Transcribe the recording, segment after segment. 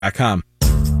realty.com.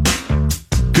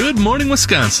 Good morning,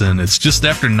 Wisconsin. It's just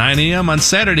after 9 a.m. on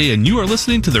Saturday, and you are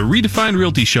listening to the Redefined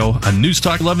Realty Show on News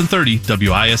Talk 1130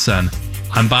 WISN.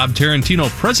 I'm Bob Tarantino,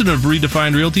 president of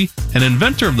Redefined Realty and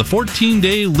inventor of the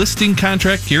 14-day listing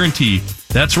contract guarantee.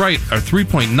 That's right, our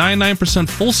 3.99%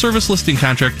 full-service listing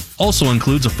contract also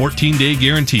includes a 14-day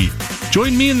guarantee.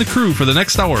 Join me and the crew for the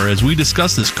next hour as we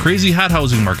discuss this crazy hot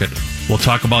housing market. We'll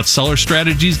talk about seller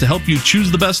strategies to help you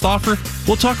choose the best offer.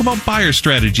 We'll talk about buyer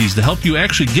strategies to help you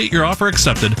actually get your offer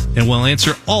accepted, and we'll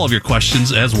answer all of your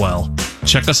questions as well.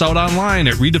 Check us out online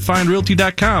at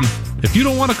redefinedrealty.com. If you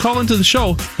don't want to call into the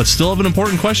show, but still have an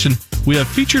important question, we have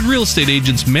featured real estate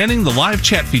agents manning the live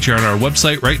chat feature on our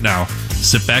website right now.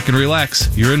 Sit back and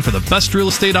relax. You're in for the best real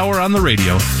estate hour on the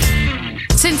radio.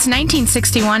 Since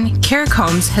 1961, Carrick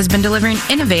Homes has been delivering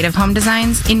innovative home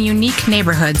designs in unique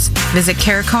neighborhoods. Visit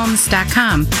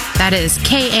carrickhomes.com. That is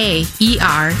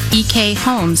KAEREK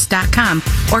homes.com.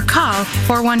 Or call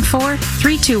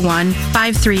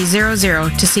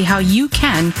 414-321-5300 to see how you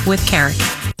can with Carrick.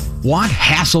 Want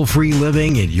hassle-free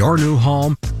living in your new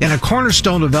home? In a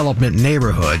Cornerstone Development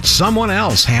neighborhood, someone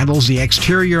else handles the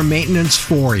exterior maintenance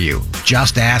for you.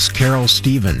 Just ask Carol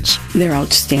Stevens. They're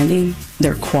outstanding.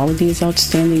 Their quality is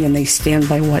outstanding, and they stand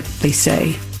by what they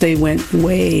say. They went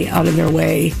way out of their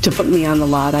way to put me on the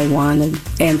lot I wanted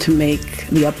and to make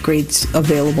the upgrades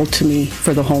available to me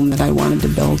for the home that I wanted to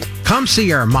build. Come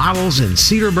see our models in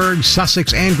Cedarburg,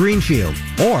 Sussex, and Greenfield,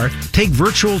 or take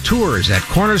virtual tours at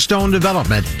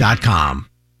cornerstonedevelopment.com.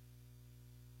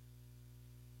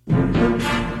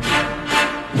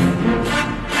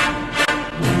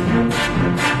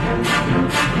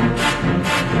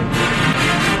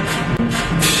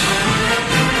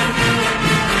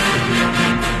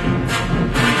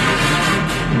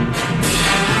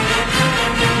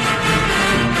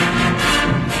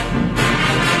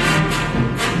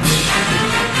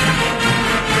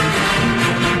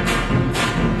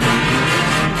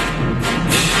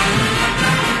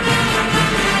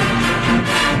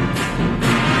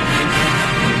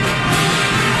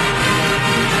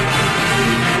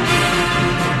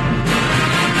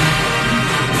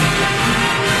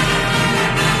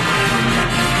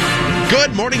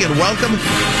 Good morning and welcome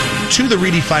to the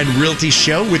Redefined Realty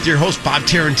Show with your host, Bob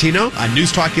Tarantino, on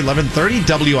News Talk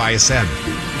 1130 WISN.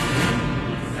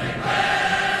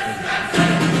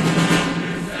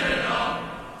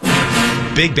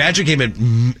 Big Badger game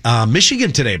in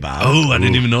Michigan today, Bob. Oh, I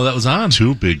didn't even know that was on.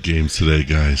 Two big games today,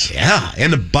 guys. Yeah,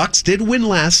 and the Bucks did win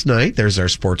last night. There's our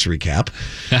sports recap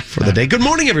for the day. Good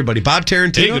morning, everybody. Bob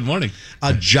Tarantino. Hey, good morning.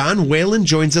 John Whalen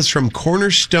joins us from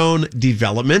Cornerstone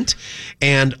Development,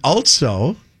 and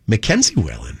also Mackenzie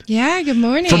Wahlen. Yeah, good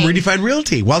morning. From Redefined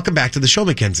Realty. Welcome back to the show,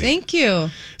 Mackenzie. Thank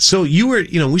you. So you were,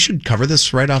 we should cover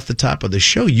this right off the top of the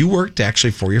show. You worked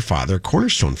actually for your father at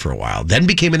Cornerstone for a while, then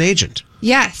became an agent.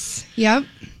 Yes. Yep.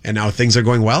 And now things are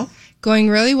going well? Going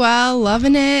really well.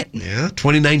 Loving it. Yeah.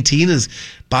 2019 is,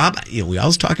 Bob, we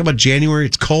always talk about January.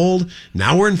 It's cold.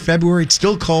 Now we're in February. It's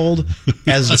still cold.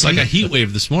 It's like a heat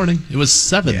wave this morning. It was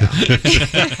 7. Yeah.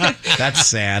 That's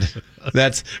sad.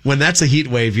 When that's a heat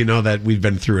wave, you know that we've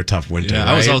been through a tough winter. Yeah,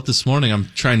 right? I was out this morning. I'm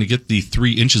trying to get the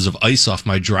 3 inches of ice off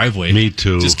my driveway. Me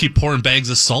too. Just keep pouring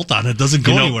bags of salt on it. It doesn't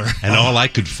go anywhere. And all I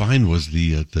could find was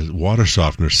the water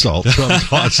softener salt. So I'm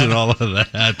tossing all of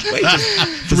that. Wait, does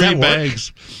 3 that work?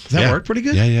 bags. Does that work pretty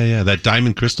good? Yeah. That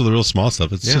diamond crystal, the real small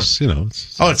stuff. It's just,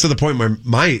 it's to the point where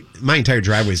my entire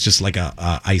driveway is just like a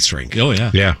ice rink. Oh,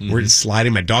 yeah. Yeah. We're just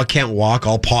sliding. My dog can't walk.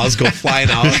 All paws go flying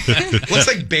out. Looks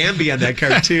like Bambi on that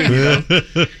cartoon,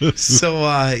 So,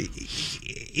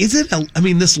 is it,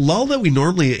 this lull that we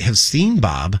normally have seen,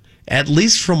 Bob, at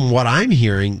least from what I'm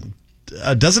hearing,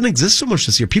 doesn't exist so much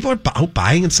this year. People are out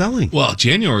buying and selling. Well,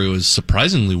 January was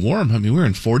surprisingly warm. We were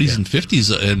in 40s and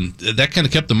 50s, and that kind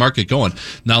of kept the market going.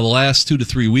 Now, the last 2 to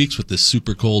 3 weeks with this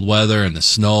super cold weather and the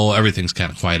snow, everything's kind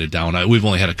of quieted down. We've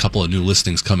only had a couple of new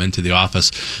listings come into the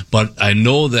office, but I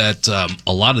know that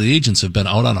a lot of the agents have been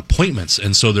out on appointments,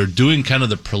 and so they're doing kind of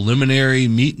the preliminary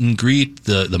meet and greet,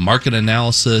 the market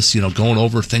analysis, going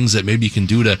over things that maybe you can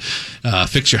do to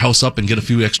fix your house up and get a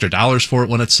few extra dollars for it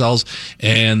when it sells,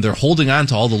 and they're holding on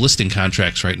to all the listing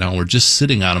contracts right now. We're just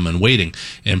sitting on them and waiting.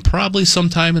 And probably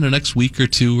sometime in the next week or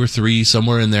 2 or 3,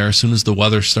 somewhere in there, as soon as the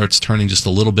weather starts turning just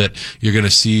a little bit, you're going to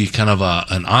see kind of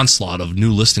an onslaught of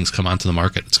new listings come onto the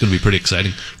market. It's going to be pretty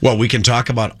exciting. Well, we can talk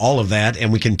about all of that,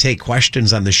 and we can take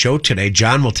questions on the show today.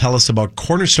 John will tell us about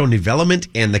Cornerstone Development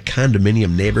and the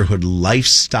condominium neighborhood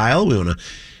lifestyle. We want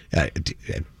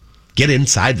to get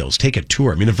inside those, take a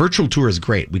tour. A virtual tour is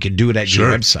great. We could do it at your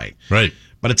website. Right.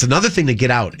 But it's another thing to get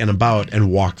out and about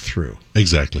and walk through.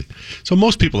 Exactly. So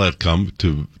most people that come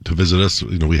to visit us,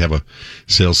 we have a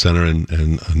sales center and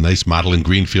a nice model in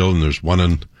Greenfield, and there's one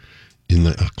in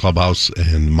the clubhouse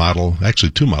and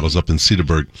actually 2 models up in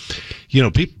Cedarburg.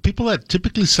 People that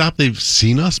typically stop, they've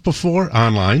seen us before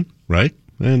online, right?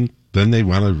 And then they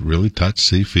want to really touch,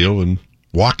 see, feel, and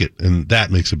walk it. And that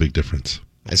makes a big difference.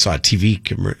 I saw a TV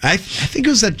commercial. I think it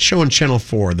was that show on Channel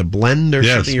 4, The Blend or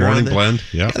something. Yes, Morning Blend.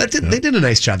 Yeah, they did a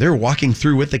nice job. They were walking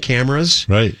through with the cameras.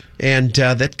 Right. And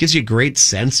that gives you a great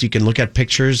sense. You can look at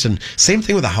pictures. And same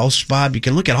thing with a house, Bob. You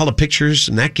can look at all the pictures,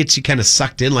 and that gets you kind of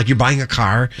sucked in like you're buying a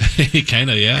car. Kind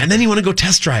of, yeah. And then you want to go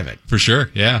test drive it. For sure,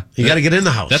 yeah. You got to get in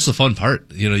the house. That's the fun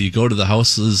part. You go to the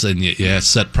houses and you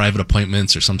set private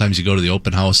appointments, or sometimes you go to the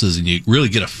open houses and you really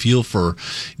get a feel for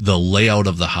the layout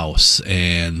of the house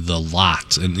and the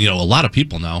lot. And, a lot of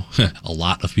people now, a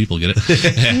lot of people get it.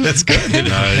 That's good.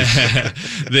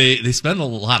 They spend a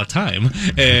lot of time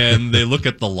and they look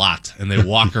at the lot and they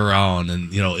walk around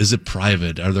and, is it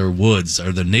private? Are there woods?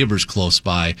 Are there neighbors close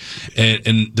by?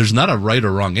 And there's not a right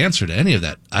or wrong answer to any of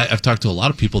that. I've talked to a lot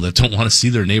of people that don't want to see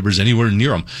their neighbors anywhere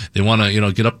near them. They want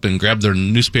to, get up and grab their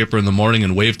newspaper in the morning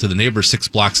and wave to the neighbor 6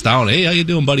 blocks down. Hey, how you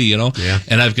doing, buddy? Yeah.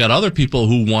 And I've got other people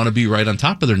who want to be right on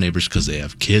top of their neighbors because they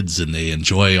have kids and they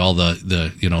enjoy all the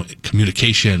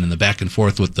communication and the back and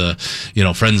forth with the,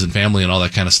 friends and family and all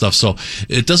that kind of stuff. So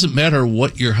it doesn't matter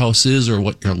what your house is or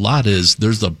what your lot is.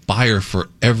 There's a buyer for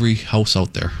every house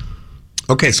out there.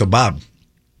 Okay, so Bob,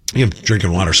 I'm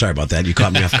drinking water. Sorry about that. You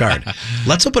caught me off guard.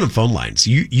 Let's open up phone lines.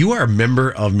 You are a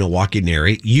member of Milwaukee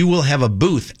NARI. You will have a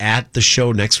booth at the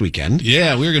show next weekend.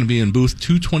 Yeah, we're going to be in booth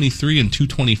 223 and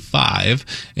 225,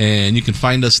 and you can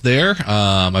find us there.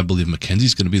 I believe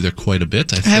Mackenzie's going to be there quite a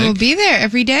bit, I think. I will be there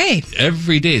every day.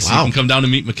 Every day. So you can come down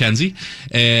and meet Mackenzie,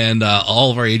 and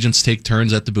all of our agents take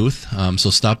turns at the booth. So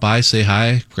stop by, say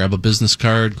hi, grab a business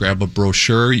card, grab a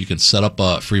brochure. You can set up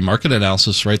a free market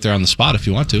analysis right there on the spot if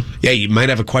you want to. Yeah, you might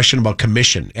have a question about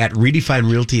commission. At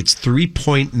Redefined Realty, it's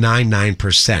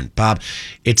 3.99%. Bob,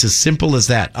 it's as simple as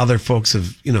that. Other folks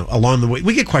have, along the way,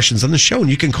 we get questions on the show, and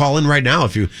you can call in right now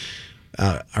if you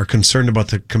are concerned about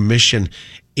the commission.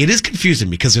 It is confusing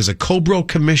because there's a co-bro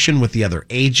commission with the other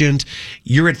agent.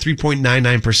 You're at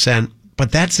 3.99%. But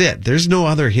that's it. There's no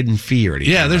other hidden fee or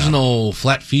anything. Yeah, there's no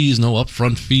flat fees, no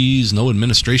upfront fees, no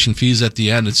administration fees at the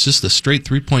end. It's just a straight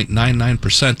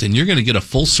 3.99%, and you're going to get a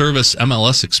full-service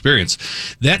MLS experience.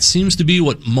 That seems to be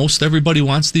what most everybody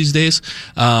wants these days.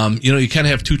 You kind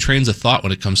of have 2 trains of thought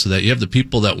when it comes to that. You have the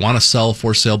people that want to sell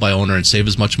for sale by owner and save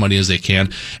as much money as they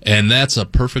can, and that's a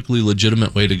perfectly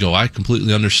legitimate way to go. I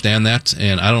completely understand that,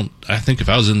 and I think if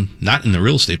I was not in the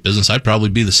real estate business, I'd probably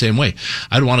be the same way.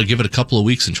 I'd want to give it a couple of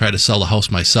weeks and try to sell the house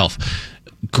myself.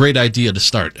 Great idea to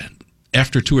start.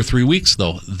 After 2 or 3 weeks,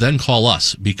 though, then call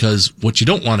us, because what you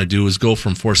don't want to do is go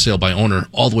from for sale by owner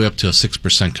all the way up to a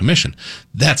 6% commission.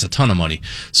 That's a ton of money.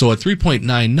 So at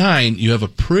 3.99, you have a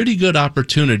pretty good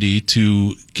opportunity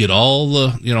to get all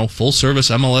the, full service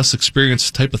MLS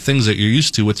experience type of things that you're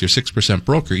used to with your 6%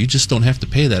 broker. You just don't have to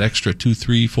pay that extra $2,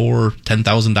 $3, $4,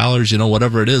 $10,000,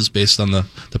 whatever it is based on the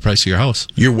price of your house.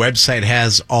 Your website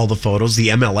has all the photos, the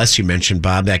MLS you mentioned,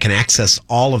 Bob, that can access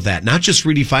all of that. Not just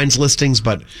Redefined's listings,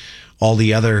 but all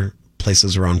the other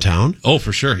places around town. Oh,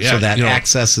 for sure. Yeah. So that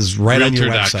access is right on your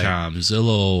website. Realtor.com,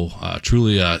 Zillow,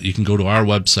 Trulia, you can go to our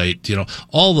website.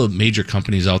 All the major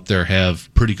companies out there have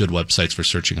pretty good websites for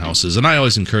searching houses. And I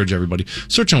always encourage everybody,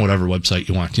 search on whatever website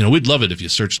you want. We'd love it if you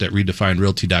searched at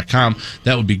redefinedrealty.com.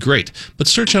 That would be great. But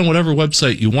search on whatever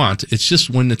website you want. It's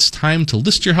just when it's time to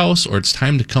list your house or it's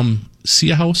time to come see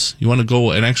a house, you want to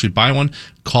go and actually buy one,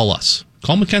 call us.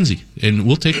 Call Mackenzie, and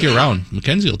we'll take you around.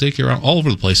 Mackenzie will take you around all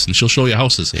over the place, and she'll show you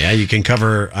houses. Yeah, you can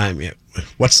cover...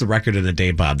 what's the record in a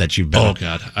day, Bob, that you've been... Oh,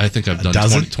 God. I think I've done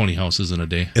 20 houses in a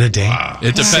day. In a day? Wow.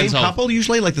 It depends. Same couple,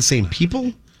 usually? Like the same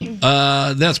people?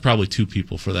 That's probably 2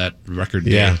 people for that record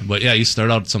day. Yeah. But, you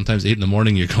start out sometimes 8 in the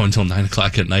morning. You're going until 9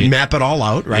 o'clock at night. Map it all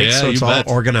out, right? Yeah, so it's all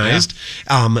organized.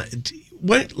 Yeah.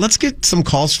 Let's get some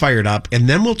calls fired up, and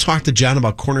then we'll talk to John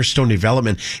about Cornerstone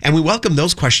Development. And we welcome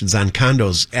those questions on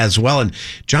condos as well. And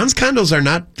John's condos are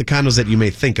not the condos that you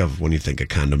may think of when you think of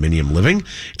condominium living.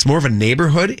 It's more of a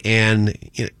neighborhood, and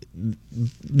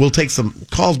we'll take some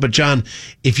calls. But John,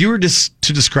 if you were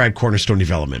to describe Cornerstone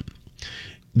Development,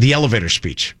 the elevator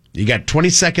speech. You got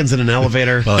 20 seconds in an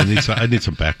elevator. Well, I need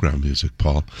some background music,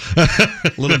 Paul.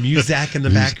 A little music in the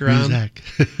background. Music.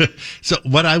 So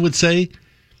what I would say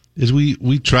is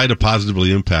we try to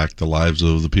positively impact the lives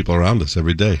of the people around us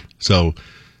every day. So,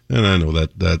 and I know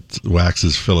that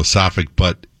waxes philosophic,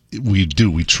 but we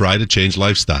try to change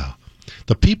lifestyle.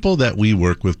 The people that we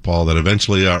work with, Paul, that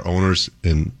eventually are owners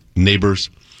and neighbors,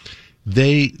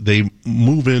 they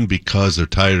move in because they're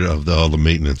tired of all the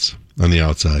maintenance on the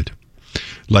outside.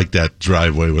 Like that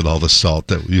driveway with all the salt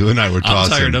that you and I were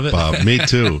tossing. I'm tired of it. Bob. Me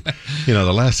too.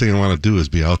 The last thing I want to do is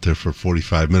be out there for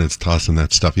 45 minutes tossing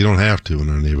that stuff. You don't have to in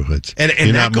our neighborhoods. And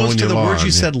that goes to the words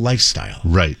you said, lifestyle.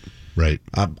 Right.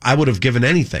 I would have given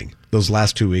anything those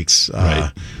last 2 weeks.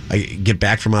 Right. I get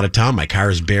back from out of town. My car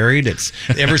is buried. It's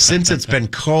ever since it's been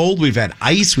cold. We've had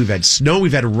ice. We've had snow.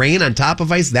 We've had rain on top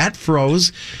of ice. That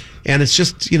froze. And it's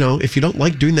just, if you don't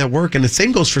like doing that work, and the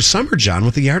same goes for summer, John,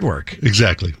 with the yard work.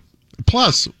 Exactly.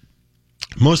 Plus,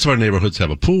 most of our neighborhoods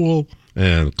have a pool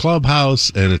and a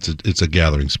clubhouse, and it's a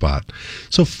gathering spot.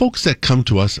 So folks that come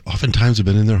to us oftentimes have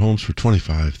been in their homes for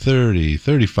 25, 30,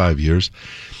 35 years.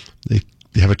 They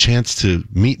have a chance to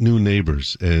meet new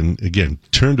neighbors and, again,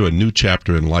 turn to a new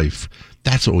chapter in life.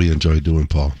 That's what we enjoy doing,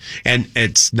 Paul. And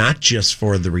it's not just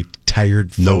for the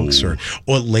retired folks or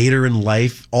later in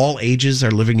life. All ages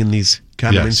are living in these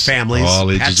condominiums. Yes, families.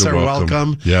 all ages Pets are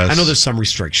welcome. Yes. I know there's some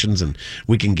restrictions, and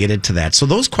we can get into that. So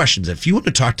those questions, if you want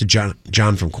to talk to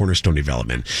John from Cornerstone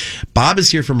Development, Bob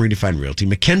is here from Redefined Realty.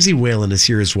 Mackenzie Wahlen is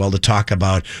here as well to talk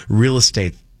about real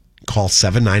estate. Call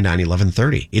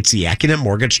 799-1130. It's the Accunet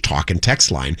Mortgage talk and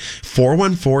text line,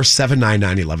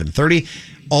 414-799-1130.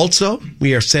 Also,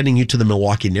 we are sending you to the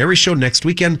Milwaukee Nary Show next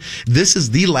weekend. This is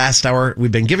the last hour.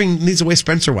 We've been giving these away,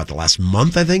 Spencer, the last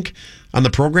month, I think, on the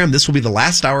program. This will be the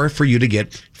last hour for you to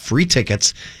get free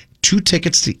tickets, 2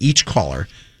 tickets to each caller,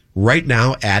 right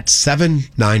now at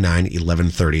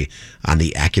 799-1130 on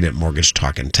the Accunet Mortgage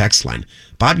talk and text line.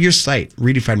 Bob, your site,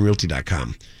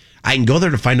 redefinerealty.com. I can go there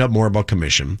to find out more about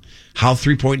commission, how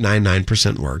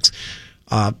 3.99% works.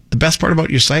 The best part about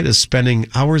your site is spending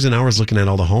hours and hours looking at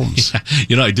all the homes.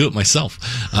 Yeah, I do it myself.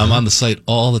 I'm on the site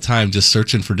all the time just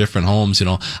searching for different homes.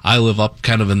 I live up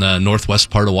kind of in the northwest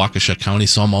part of Waukesha County,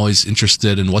 so I'm always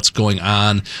interested in what's going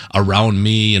on around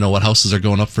me, what houses are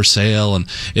going up for sale. And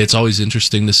it's always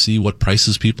interesting to see what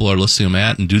prices people are listing them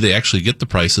at and do they actually get the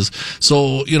prices.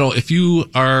 So, if you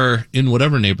are in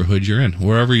whatever neighborhood you're in,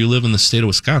 wherever you live in the state of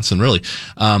Wisconsin, really,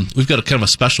 we've got a kind of a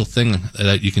special thing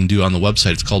that you can do on the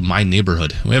website. It's called My Neighborhood.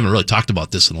 We haven't really talked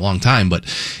about this in a long time, but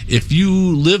if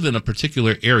you live in a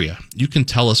particular area, you can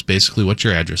tell us basically what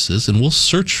your address is, and we'll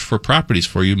search for properties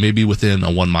for you, maybe within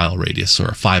a 1 mile radius or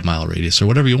a 5 mile radius or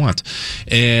whatever you want.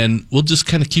 And we'll just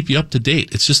kind of keep you up to date.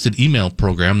 It's just an email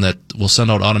program that will send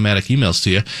out automatic emails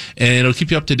to you, and it'll keep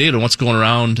you up to date on what's going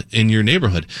around in your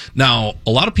neighborhood. Now,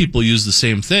 a lot of people use the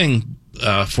same thing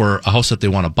for a house that they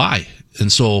want to buy. And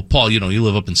so, Paul, you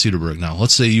live up in Cedarburg now.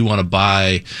 Let's say you want to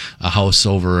buy a house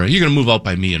over, you're going to move out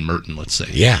by me in Merton, let's say.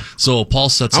 Yeah. So Paul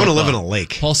sets up. I want to live in a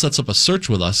lake. Paul sets up a search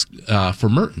with us for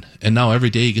Merton. And now every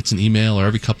day he gets an email, or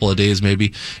every couple of days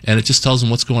maybe, and it just tells him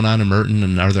what's going on in Merton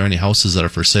and are there any houses that are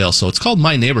for sale. So it's called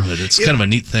My Neighborhood. It's kind of a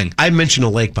neat thing. I mentioned a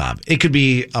lake, Bob. It could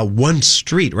be a one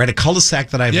street, right? A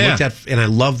cul-de-sac that I've looked at, and I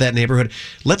love that neighborhood.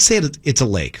 Let's say it's a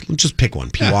lake. Let's just pick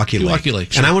one, Pewaukee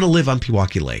Lake. Sure. And I want to live on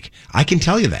Pewaukee Lake. I can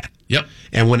tell you that. Yep.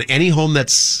 And when any home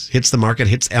hits the market,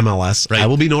 hits MLS, I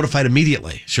will be notified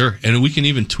immediately. Sure. And we can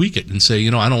even tweak it and say, I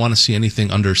don't want to see anything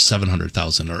under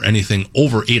 700,000 or anything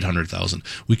over 800,000.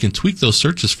 We can tweak those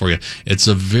searches for you. It's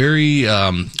a very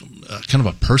kind of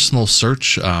a personal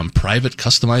search, private,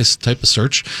 customized type of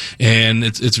search, and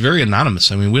it's very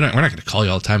anonymous. I mean, we're not going to call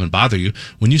you all the time and bother you.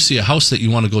 When you see a house that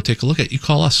you want to go take a look at, you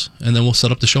call us, and then we'll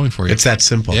set up the showing for you. It's that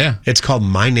simple. Yeah. It's called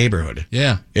My Neighborhood.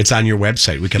 Yeah. It's on your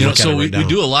website. We can look at it right now. So we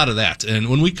do a lot of that. And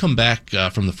when we come back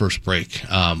from the first break,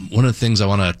 one of the things I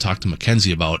want to talk to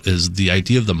Mackenzie about is the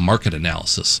idea of the market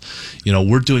analysis.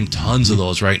 We're doing tons of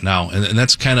those right now. And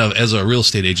that's kind of, as a real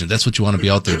estate agent, that's what you want to be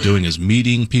out there doing, is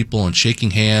meeting people and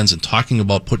shaking hands and talking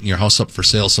about putting your house up for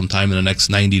sale sometime in the next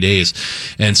 90 days.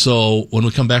 And so when we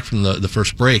come back from the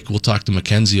first break, we'll talk to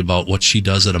Mackenzie about what she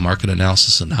does at a market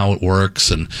analysis and how it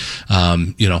works, and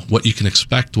what you can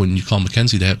expect when you call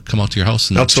Mackenzie to come out to your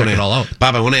house and check it all out.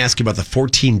 Bob, I want to ask you about the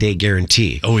 14-day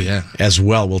guarantee. Oh, yeah. As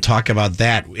well. We'll talk about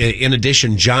that. In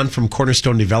addition, John from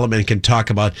Cornerstone Development can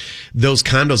talk about those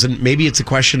condos, and maybe it's a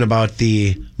question about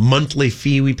the monthly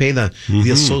fee we pay, the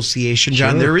association.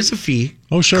 John, there is a fee.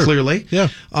 Oh, sure. Clearly. Yeah.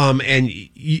 And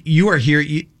you are here.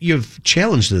 You've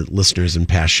challenged the listeners in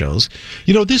past shows.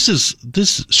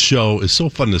 This show is so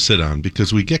fun to sit on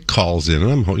because we get calls in,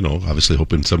 and I'm obviously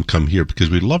hoping some come here because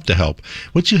we'd love to help.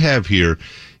 What you have here,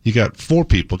 you got 4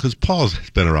 people, because Paul's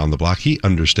been around the block. He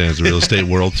understands the real estate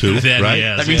world too, right?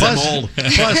 That means I'm old.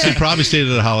 Plus, he probably stayed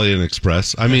at a Holiday Inn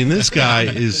Express. I mean, this guy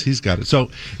he's got it. So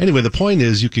anyway, the point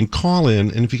is you can call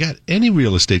in, and if you got any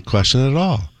real estate question at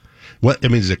all,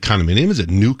 is it condominium? Is it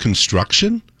new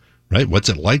construction? right? What's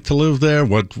it like to live there?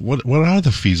 What are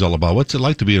the fees all about? What's it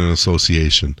like to be in an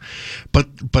association?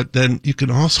 But then you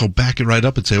can also back it right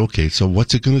up and say, okay, so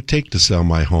what's it going to take to sell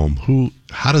my home?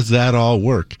 How does that all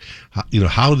work?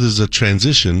 How does a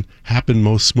transition happen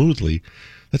most smoothly?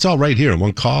 That's all right here in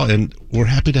one call, and we're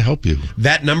happy to help you.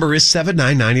 That number is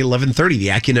 799-1130, the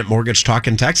AccuNet Mortgage Talk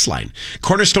and Text line.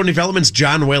 Cornerstone Development's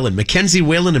John Wahlen, Mackenzie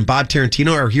Wahlen, and Bob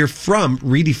Tarantino are here from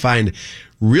Redefined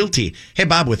Realty. Hey,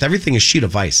 Bob, with everything a sheet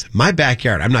of ice, my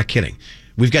backyard, I'm not kidding.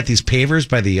 We've got these pavers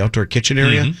by the outdoor kitchen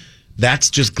area. Mm-hmm. That's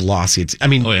just glossy.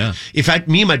 If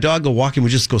me and my dog go walking, we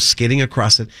just go skating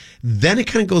across it. Then it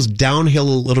kind of goes downhill a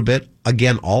little bit.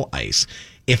 Again, all ice.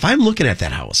 If I'm looking at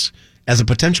that house as a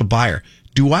potential buyer,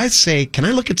 do I say, can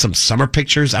I look at some summer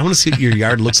pictures? I want to see what your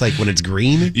yard looks like when it's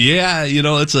green. Yeah,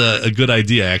 it's a good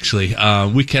idea, actually.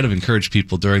 We kind of encourage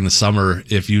people during the summer,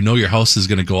 if you know your house is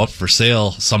going to go up for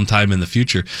sale sometime in the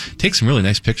future, take some really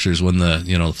nice pictures when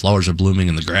the flowers are blooming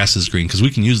and the grass is green, because we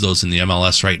can use those in the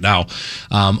MLS right now.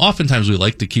 Oftentimes we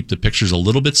like to keep the pictures a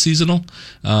little bit seasonal.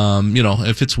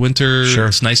 If it's winter, sure,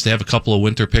 it's nice to have a couple of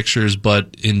winter pictures,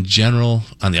 but in general,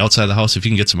 on the outside of the house, if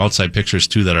you can get some outside pictures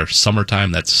too that are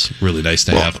summertime, that's really nice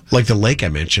to have. Like the lake I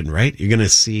mentioned, right? You're going to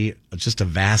see just a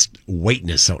vast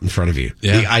whiteness out in front of you.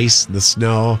 Yeah. The ice, the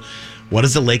snow. What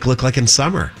does the lake look like in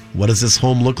summer? What does this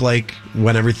home look like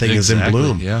when everything is in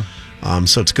bloom? Yeah.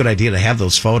 So it's a good idea to have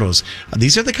those photos.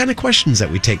 These are the kind of questions that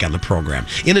we take on the program.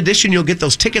 In addition, you'll get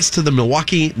those tickets to the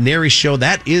Milwaukee NARI show.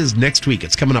 That is next week.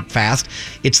 It's coming up fast.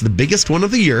 It's the biggest one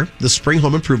of the year, the Spring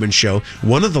Home Improvement Show,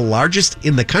 one of the largest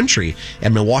in the country,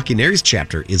 and Milwaukee NARI's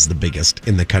chapter is the biggest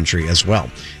in the country as well.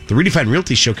 The Redefined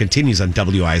Realty Show continues on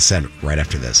WISN right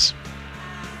after this.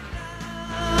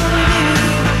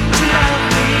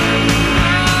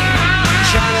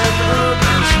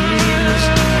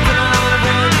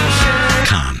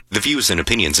 The views and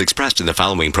opinions expressed in the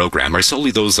following program are solely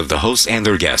those of the hosts and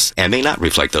their guests and may not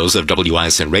reflect those of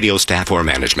WISN radio staff or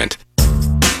management.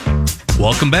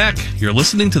 Welcome back. You're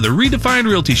listening to the Redefined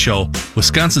Realty Show,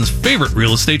 Wisconsin's favorite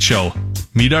real estate show.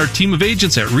 Meet our team of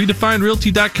agents at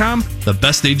redefinedrealty.com, the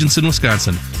best agents in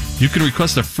Wisconsin. You can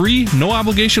request a free,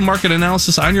 no-obligation market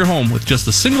analysis on your home with just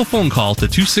a single phone call to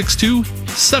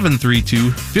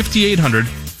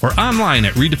 262-732-5800 or online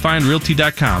at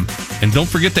redefinedrealty.com. And don't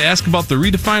forget to ask about the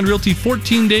Redefined Realty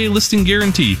 14-day listing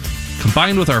guarantee.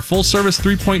 Combined with our full-service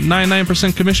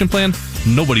 3.99% commission plan,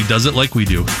 nobody does it like we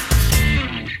do.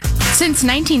 Since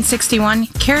 1961,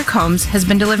 Carrick Homes has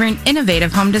been delivering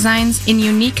innovative home designs in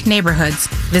unique neighborhoods.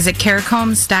 Visit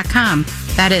carrickhomes.com.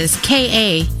 That is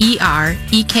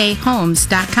KAEREK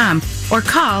homes.com. Or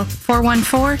call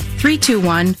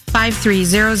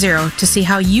 414-321-5300 to see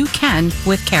how you can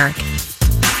with Carrick.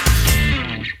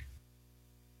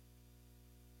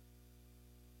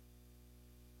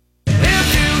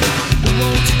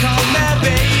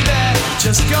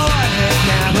 Just go ahead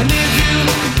now, and if you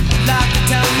like to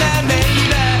tell me, maybe,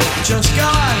 just go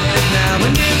ahead now,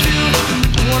 and if you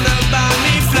wanna buy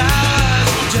me flowers,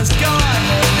 just go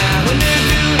ahead now, and if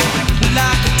you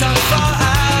like to talk for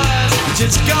hours,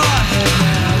 just go ahead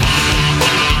now.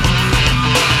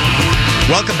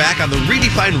 Welcome back on the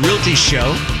Redefined Realty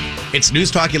Show. It's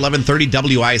News Talk 1130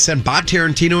 WISN. Bob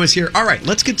Tarantino is here. All right,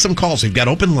 let's get some calls. We've got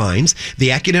open lines. The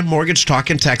AccuNet Mortgage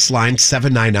Talk and Text line,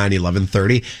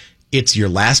 799-1130. It's your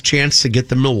last chance to get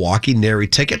the Milwaukee NARI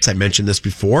tickets. I mentioned this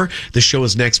before. The show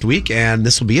is next week, and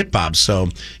this will be it, Bob. So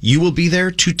you will be there.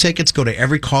 2 tickets go to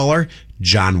every caller.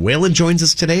 John Wahlen joins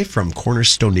us today from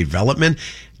Cornerstone Development.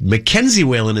 Mackenzie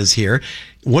Wahlen is here,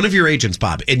 one of your agents,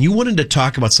 Bob. And you wanted to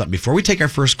talk about something before we take our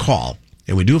first call.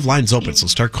 And we do have lines open, so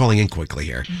start calling in quickly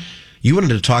here. You wanted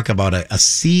to talk about a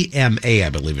CMA, I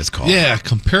believe it's called. Yeah,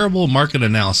 comparable market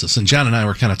analysis. And John and I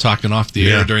were kind of talking off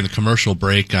the air during the commercial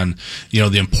break on,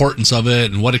 the importance of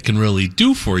it and what it can really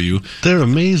do for you. They're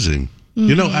amazing.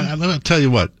 Mm-hmm. I'll tell you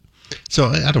what. So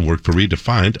I don't work for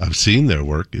Redefined. I've seen their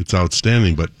work. It's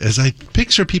outstanding. But as I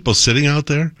picture people sitting out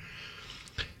there,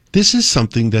 this is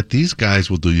something that these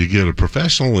guys will do. You get a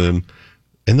professional in,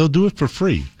 and they'll do it for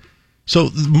free.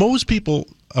 So most people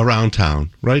around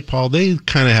town, right, Paul, they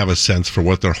kind of have a sense for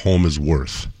what their home is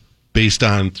worth based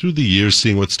on through the years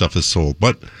seeing what stuff is sold.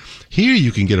 But here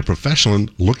you can get a professional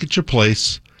and look at your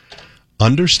place,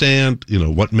 understand,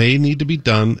 what may need to be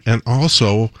done, and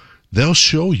also they'll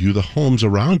show you the homes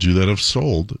around you that have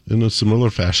sold in a similar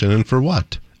fashion and for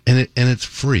what. And it's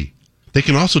free. They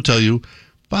can also tell you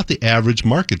about the average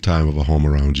market time of a home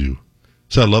around you.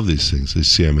 So I love these things, these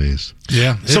CMAs.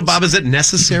 Yeah. So, Bob, is it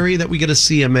necessary that we get a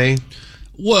CMA?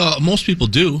 Well, most people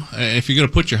do. If you're going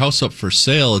to put your house up for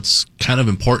sale, it's kind of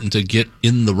important to get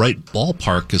in the right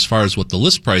ballpark as far as what the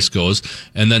list price goes,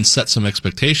 and then set some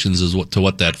expectations as to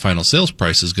what that final sales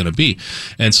price is going to be.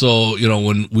 And so,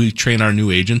 when we train our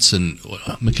new agents, and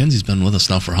Mackenzie's been with us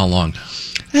now for how long?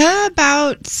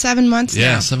 About 7 months now.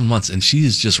 Yeah, 7 months, and she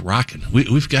is just rocking.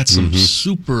 We've got some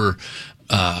super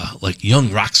young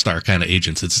rock star kind of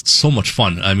agents. It's so much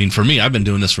fun. I mean, for me, I've been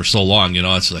doing this for so long,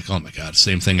 it's like, oh my God,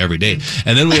 same thing every day.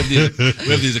 And then we have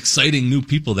these exciting new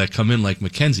people that come in like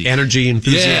Mackenzie. Energy,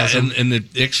 enthusiasm. Yeah, and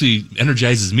it actually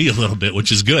energizes me a little bit,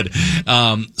 which is good.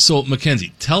 So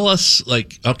Mackenzie, tell us,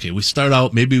 okay, we start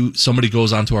out, maybe somebody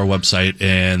goes onto our website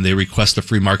and they request a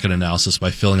free market analysis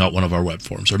by filling out one of our web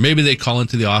forms. Or maybe they call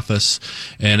into the office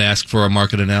and ask for a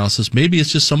market analysis. Maybe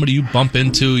it's just somebody you bump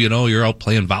into, you're out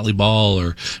playing volleyball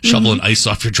or shoveling ice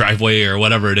off your driveway or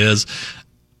whatever it is.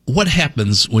 What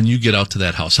happens when you get out to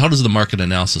that house? How does the market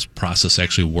analysis process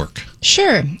actually work?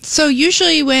 Sure. So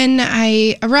usually when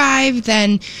I arrive,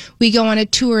 then we go on a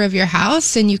tour of your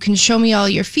house and you can show me all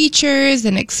your features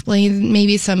and explain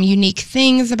maybe some unique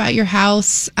things about your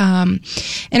house. And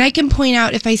I can point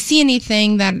out if I see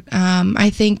anything that I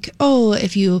think,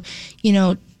 if you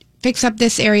fix up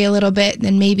this area a little bit,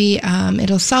 then maybe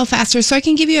it'll sell faster. So I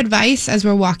can give you advice as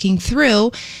we're walking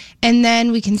through. And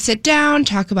then we can sit down,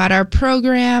 talk about our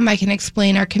program. I can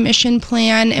explain our commission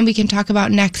plan, and we can talk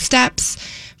about next steps.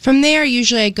 From there,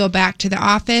 usually I go back to the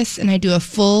office and I do a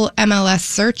full MLS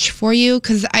search for you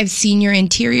because I've seen your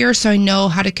interior, so I know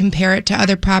how to compare it to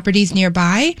other properties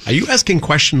nearby. Are you asking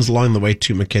questions along the way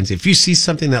too, Mackenzie? If you see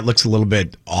something that looks a little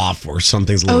bit off or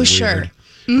something's a little weird. Sure.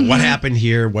 What happened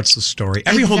here? What's the story?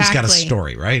 Every home's got a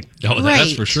story, right? Oh,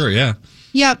 that's for sure, yeah.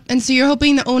 Yep. And so you're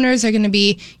hoping the owners are going to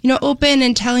be, open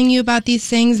and telling you about these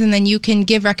things, and then you can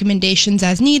give recommendations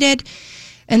as needed.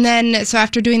 And then, so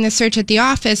after doing the search at the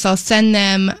office, I'll send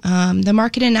them the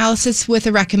market analysis with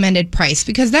a recommended price,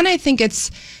 because then I think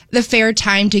it's the fair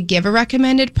time to give a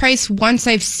recommended price. Once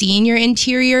I've seen your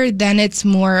interior, then it's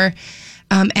more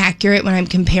accurate when I'm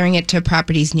comparing it to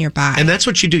properties nearby. And that's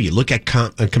what you do. You look at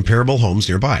comparable homes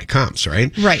nearby, comps,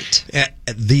 right? Right.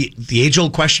 The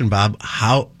age-old question, Bob,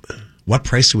 what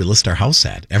price do we list our house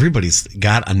at? Everybody's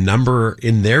got a number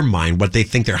in their mind, what they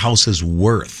think their house is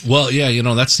worth. Well, yeah,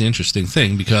 that's the interesting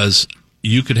thing, because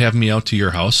you could have me out to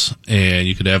your house and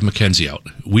you could have Mackenzie out.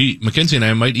 Mackenzie and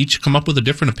I might each come up with a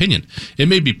different opinion. It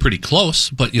may be pretty close,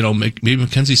 but maybe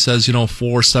Mackenzie says,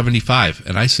 $475.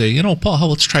 And I say, Paul,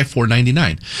 let's try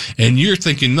 $499. And you're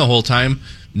thinking the whole time,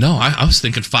 no, I was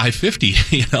thinking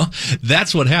 $550.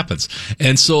 That's what happens.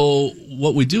 And so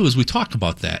what we do is we talk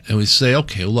about that and we say,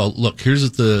 okay, well, look, here's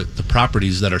the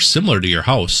properties that are similar to your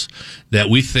house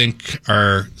that we think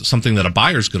are something that a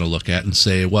buyer's going to look at and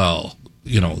say, well,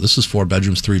 this is 4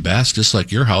 bedrooms, 3 baths, just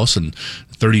like your house, and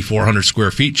 3,400 square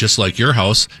feet, just like your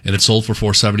house, and it sold for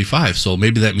 $475. So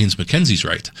maybe that means Mackenzie's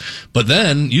right. But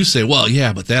then you say, well,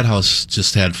 yeah, but that house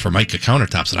just had Formica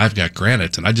countertops, and I've got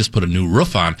granite, and I just put a new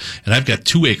roof on, and I've got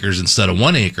 2 acres instead of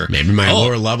 1 acre. Maybe my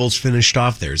lower level's finished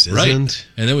off, theirs isn't. Right.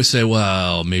 And then we say,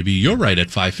 well, maybe you're right at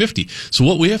 $550. So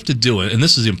what we have to do, and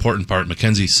this is the important part,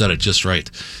 Mackenzie said it just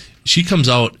right. She comes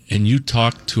out and you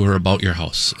talk to her about your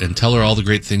house and tell her all the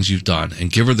great things you've done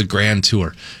and give her the grand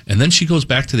tour. And then she goes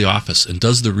back to the office and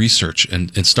does the research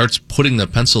and starts putting the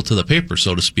pencil to the paper,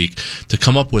 so to speak, to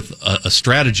come up with a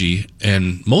strategy.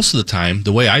 And most of the time,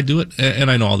 the way I do it,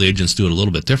 and I know all the agents do it a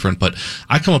little bit different, but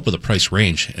I come up with a price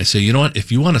range. I say, you know what,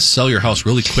 if you want to sell your house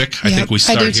really quick, I think we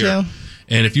start I do here. Too.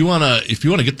 And if you want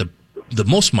to get the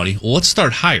most money, well, let's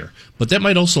start higher. But that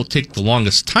might also take the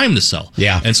longest time to sell.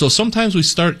 Yeah. And so sometimes we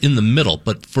start in the middle.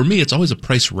 But for me, it's always a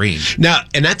price range. Now,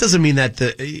 and that doesn't mean that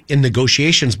in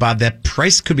negotiations, Bob, that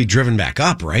price could be driven back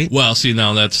up, right? Well, see,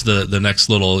 now that's the next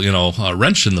little,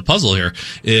 wrench in the puzzle here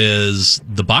is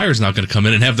the buyer's now going to come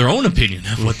in and have their own opinion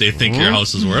of what they think your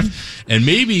house is worth. And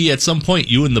maybe at some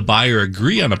point you and the buyer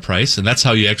agree on a price, and that's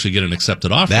how you actually get an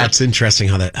accepted offer. That's interesting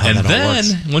how that all works. And then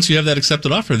once you have that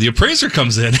accepted offer, the appraiser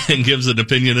comes in and gives an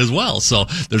opinion as well. So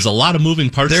there's a lot of moving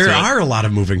parts. There are a lot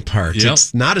of moving parts. Yep.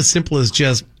 It's not as simple as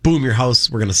just boom, your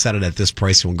house, we're going to set it at this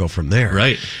price and we'll go from there.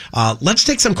 Right. Let's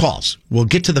take some calls. We'll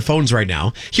get to the phones right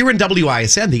now. Here in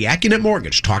WISN, the AccuNet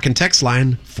Mortgage talk and text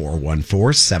line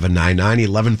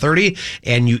 414-799-1130,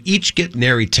 and you each get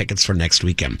Nary tickets for next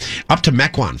weekend. Up to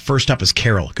Mequon. First up is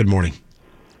Carol. Good morning.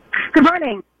 Good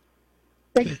morning.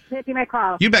 Thanks for taking my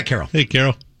call. You bet, Carol. Hey,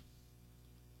 Carol.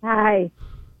 Hi.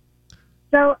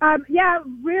 So,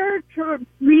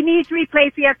 we need to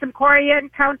replace. We have some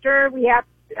Corian counter. We have,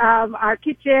 our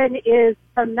kitchen is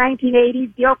from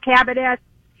 1980s, steel cabinet.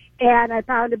 And I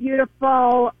found a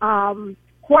beautiful,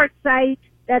 quartzite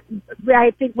that's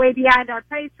I think way beyond our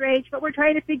price range. But we're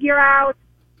trying to figure out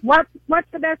what's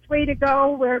the best way to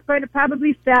go. We're going to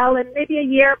probably sell in maybe a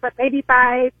year, but maybe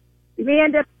 5. We may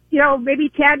end up, maybe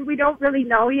 10. We don't really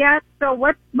know yet. So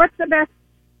what's the best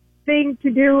thing to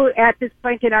do at this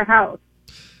point in our house?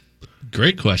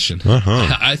 Great question.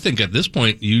 I think at this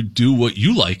point you do what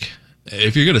you like.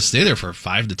 If you're going to stay there for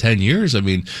 5 to 10 years, I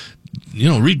mean,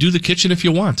 redo the kitchen if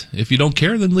you want. If you don't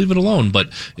care, then leave it alone.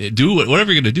 But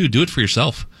whatever you're going to do it for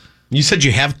yourself. You said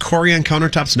you have Corian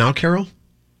countertops now, Carol?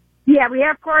 Yeah, we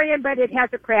have Corian, but it has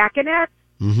a crack in it.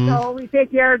 Mm-hmm. So we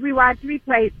figured we want to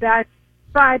replace that.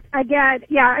 But again,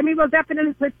 we'll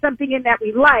definitely put something in that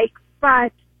we like,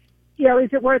 but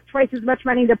is it worth twice as much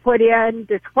money to put in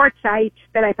this quartzite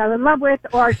that I fell in love with,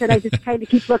 or should I just kind of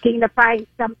keep looking to find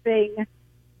something,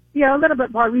 a little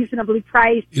bit more reasonably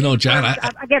priced? John,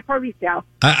 I get for resale.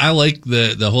 I like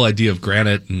the whole idea of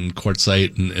granite and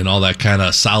quartzite and all that kind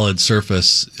of solid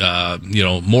surface,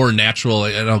 more natural.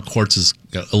 I know quartz is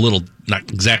a little, not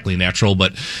exactly natural,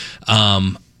 but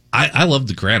I love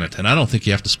the granite, and I don't think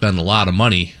you have to spend a lot of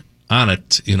money on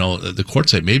it. The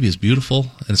quartzite maybe is beautiful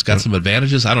and it's got some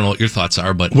advantages. I don't know what your thoughts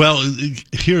are, but well,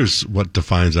 here's what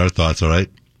defines our thoughts. All right,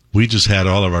 we just had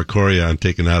all of our Corian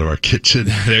taken out of our kitchen.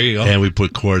 There you go, and we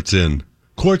put quartz in.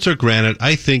 Quartz or granite,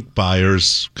 I think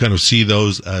buyers kind of see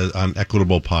those as on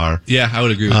equitable par. Yeah, I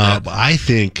would agree with that. But I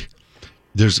think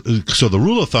so the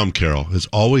rule of thumb, Carol, has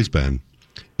always been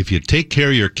if you take care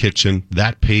of your kitchen,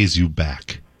 that pays you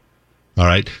back. All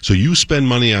right, so you spend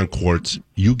money on quartz,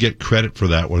 you get credit for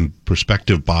that when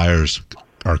prospective buyers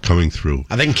are coming through.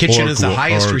 I think kitchen is the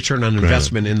highest return on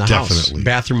investment in the house. Definitely.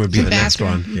 Bathroom would be the next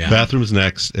one. Yeah. Bathroom's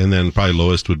next, and then probably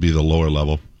lowest would be the lower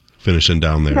level, finishing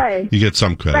down there. Right. You get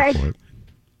some credit for it.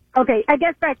 Okay, I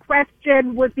guess my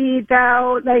question would be,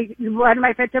 though, like one of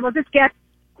my friends said, well, just get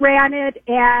granite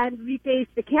and reface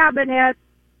the cabinets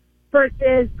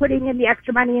versus putting in the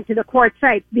extra money into the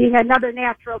quartzite, being another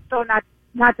natural stone,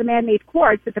 not the man-made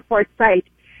quartz, but the quartzite.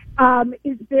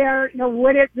 Is there,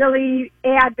 would it really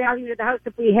add value to the house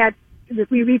if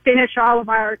we refinish all of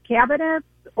our cabinets?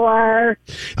 Or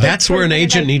that's where an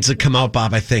agent needs to come out,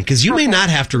 Bob, I think, because you may not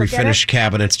have to refinish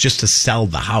cabinets just to sell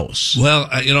the house. Well,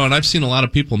 and I've seen a lot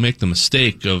of people make the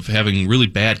mistake of having really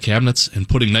bad cabinets and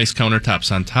putting nice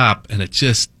countertops on top, and it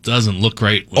just doesn't look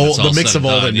right. The mix of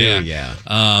old and new, yeah.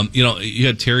 You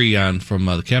had Terry on from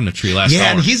the cabinetry last hour.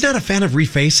 Yeah, and he's not a fan of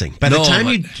refacing. By the time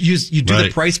you do the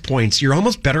price points, you're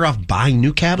almost better off buying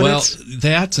new cabinets. Well,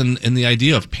 that and the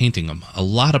idea of painting them. A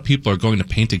lot of people are going to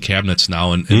painted cabinets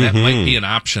now, and that might be an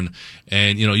option.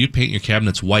 And you paint your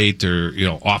cabinets white or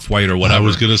off-white or whatever. I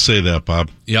was going to say that, Bob.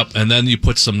 Yep, and then you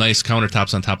put some nice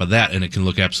countertops on top of that, and it can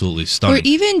look absolutely stunning. Or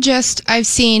even I've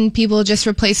seen people just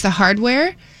replace the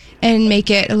hardware and make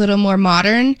it a little more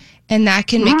modern, and that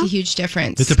can make a huge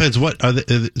difference. It depends. What are they?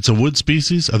 It's a wood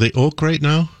species. Are they oak right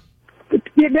now?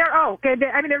 Yeah, they're oak.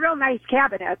 They're real nice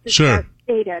cabinets. It's sure.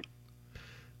 Dated.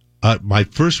 My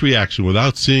first reaction,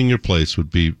 without seeing your place, would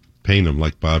be paint them,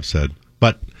 like Bob said.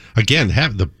 But again,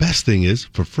 the best thing is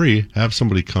for free. Have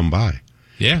somebody come by.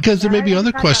 Yeah, because there may be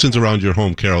other questions around your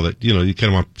home, Carol, that you kind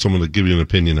of want someone to give you an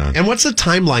opinion on. And what's the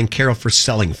timeline, Carol, for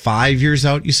selling? 5 years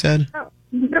out, you said? Oh,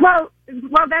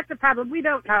 well, that's the problem. We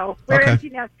don't know. We're empty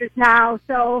nesters now,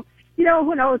 so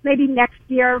who knows? Maybe next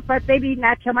year, but maybe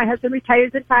not till my husband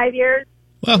retires in 5 years.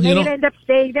 Well, we end up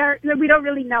staying there. We don't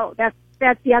really know.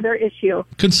 That's the other issue.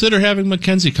 Consider having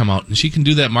Mackenzie come out, and she can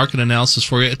do that market analysis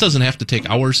for you. It doesn't have to take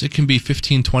hours. It can be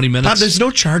 15, 20 minutes. Bob, there's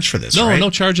no charge for this, right? No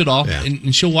charge at all. Yeah.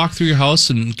 And she'll walk through your house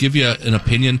and give you an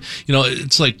opinion.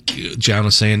 It's like John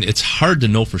was saying, it's hard to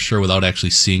know for sure without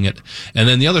actually seeing it. And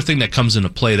then the other thing that comes into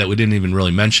play that we didn't even really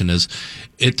mention is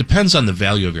it depends on the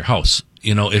value of your house.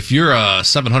 If you're a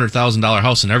 $700,000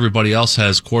 house and everybody else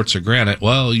has quartz or granite,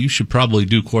 well, you should probably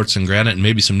do quartz and granite and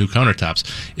maybe some new countertops.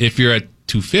 If you're at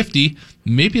 $250,000,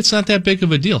 maybe it's not that big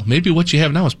of a deal. Maybe what you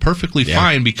have now is perfectly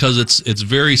fine because it's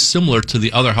very similar to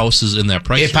the other houses in that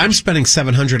price range. If I'm spending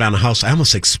 $700 on a house, I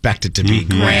almost expect it to be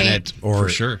granite or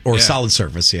solid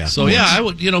surface. Yeah. So I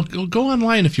would go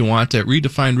online if you want at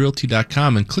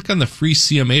redefinedrealty.com and click on the free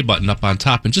CMA button up on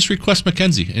top and just request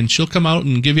Mackenzie, and she'll come out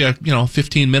and give you a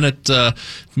 15-minute,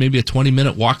 maybe a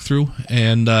 20-minute walkthrough,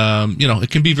 and it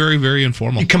can be very, very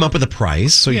informal. You come up with a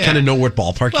price, so you kind of know what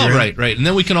ballpark you're in. Right, and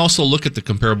then we can also look at the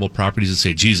comparable properties and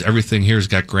say, geez, everything here's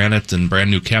got granite and brand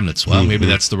new cabinets. Well, maybe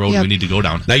that's the road we need to go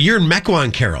down. Now, you're in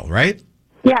Mequon, Carol, right?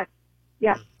 Yes.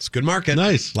 Yeah. It's a good market.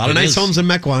 Nice. A lot of nice homes in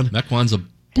Mequon. Mequon's a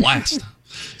blast.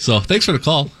 So thanks for the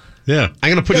call. Yeah.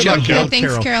 I'm going to put Good you on luck, hold,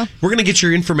 Thanks, Carol. We're going to get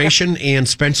your information, and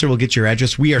Spencer will get your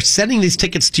address. We are sending these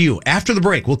tickets to you. After the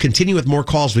break, we'll continue with more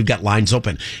calls. We've got lines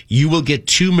open. You will get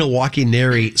 2 Milwaukee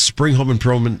Nary Spring Home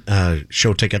Improvement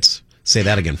show tickets. Say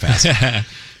that again fast.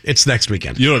 It's next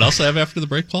weekend. You know what else I have after the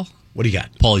break, Paul? What do you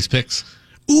got? Paulie's Picks.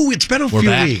 Ooh, it's been a We're few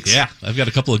back. weeks. Yeah, I've got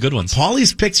a couple of good ones.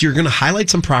 Paulie's Picks, you're going to highlight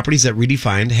some properties that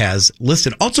Redefined has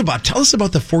listed. Also, Bob, tell us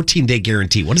about the 14-day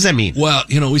guarantee. What does that mean? Well,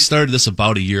 we started this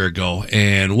about a year ago,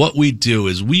 and what we do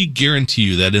is we guarantee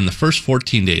you that in the first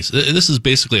 14 days, this is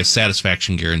basically a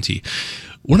satisfaction guarantee.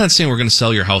 We're not saying we're going to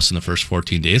sell your house in the first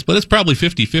 14 days, but it's probably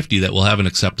 50-50 that we'll have an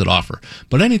accepted offer.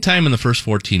 But anytime in the first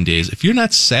 14 days, if you're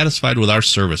not satisfied with our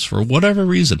service for whatever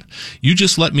reason, you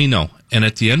just let me know. And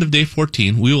at the end of day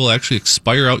 14, we will actually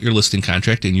expire out your listing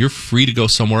contract and you're free to go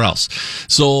somewhere else.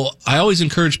 So I always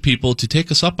encourage people to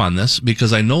take us up on this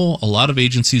because I know a lot of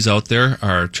agencies out there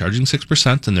are charging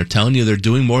 6% and they're telling you they're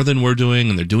doing more than we're doing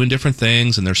and they're doing different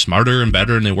things and they're smarter and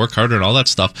better and they work harder and all that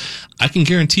stuff. I can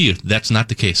guarantee you that's not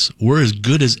the case. We're as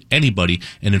good as anybody,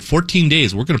 and in 14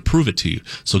 days, we're going to prove it to you.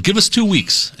 So give us 2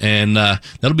 weeks, and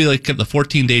that'll be like the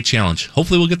 14-day challenge.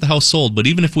 Hopefully we'll get the house sold, but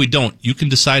even if we don't, you can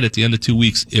decide at the end of 2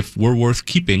 weeks if we're worth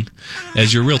keeping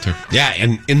as your realtor. Yeah,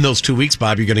 and in those 2 weeks,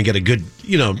 Bob, you're going to get a good,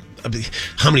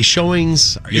 how many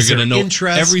showings? You're going to know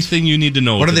interest? Everything you need to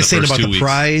know. What are they saying about the weeks.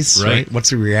 price? Right?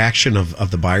 What's the reaction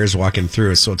of the buyers walking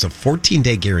through? So it's a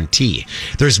 14-day guarantee.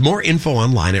 There's more info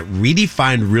online at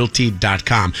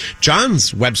redefinedrealty.com.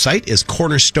 John's website is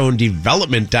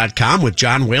cornerstonedevelopment.com with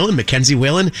John Wahlen, Mackenzie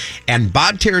Wahlen, and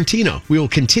Bob Tarantino. We will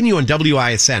continue on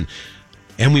WISN.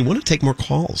 And we want to take more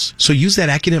calls. So use that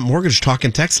AccuNet Mortgage talk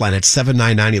and text line at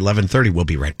 799-1130. We'll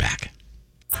be right back.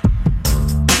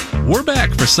 We're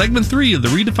back for segment 3 of the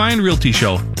Redefined Realty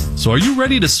Show. So are you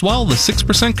ready to swallow the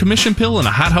 6% commission pill in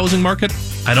a hot housing market?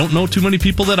 I don't know too many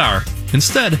people that are.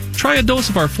 Instead, try a dose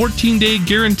of our 14-day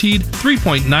guaranteed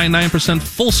 3.99%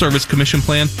 full-service commission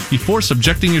plan before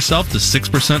subjecting yourself to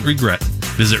 6% regret.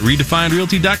 Visit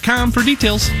redefinedrealty.com for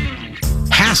details.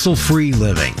 Hassle-free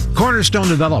living. Cornerstone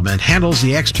Development handles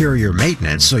the exterior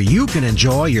maintenance so you can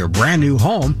enjoy your brand new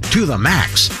home to the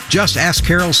max. Just ask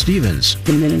Carol Stevens.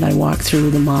 The minute I walked through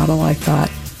the model, I thought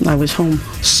I was home.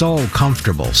 So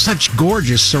comfortable. Such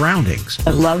gorgeous surroundings. I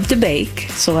love to bake,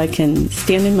 so I can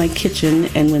stand in my kitchen,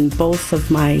 and when both of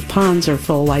my ponds are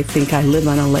full, I think I live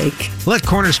on a lake. Let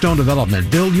Cornerstone Development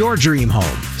build your dream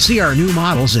home. See our new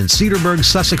models in Cedarburg,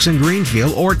 Sussex, and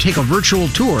Greenfield, or take a virtual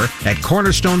tour at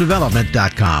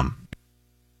cornerstonedevelopment.com.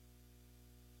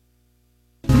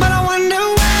 But I wonder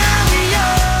where we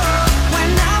are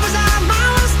when I was on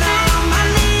my lowest down on my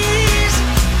knees.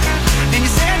 And you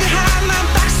said you had my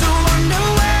back, so I wonder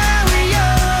where we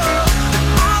are.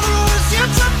 All the roads you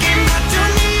took and not to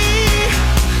me.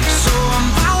 So I'm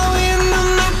following the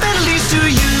map that leads to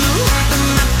you. The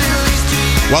map that leads to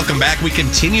you. Welcome back. We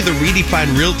continue the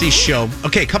Redefined Realty Show.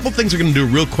 Okay, a couple things we're going to do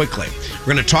real quickly.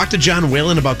 We're going to talk to John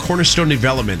Wahlen about Cornerstone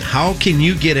Development. How can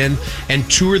you get in and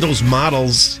tour those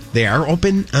models? They are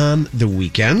open on the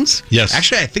weekends. Yes.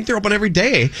 Actually, I think they're open every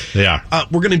day. They are.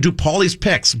 We're going to do Paulie's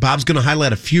Picks. Bob's going to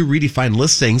highlight a few Redefined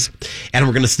listings, and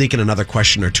we're going to sneak in another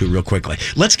question or two real quickly.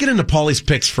 Let's get into Paulie's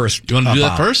Picks first. Do you want to do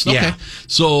that Bob. first? Yeah. Okay.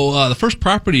 So the first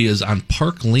property is on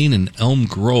Park Lane in Elm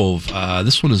Grove.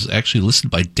 This one is actually listed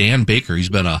by Dan Baker. He's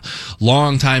been a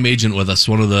long-time agent with us,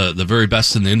 one of the very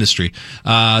best in the industry.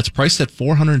 It's priced at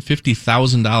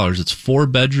 $450,000. It's 4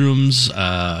 bedrooms, 2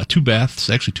 baths,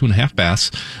 actually 2.5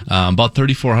 baths, about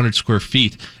 3,400 square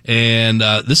feet. And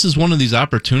this is one of these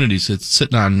opportunities. It's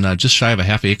sitting on just shy of a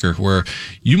half acre where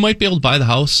you might be able to buy the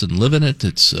house and live in it.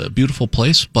 It's a beautiful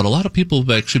place, but a lot of people have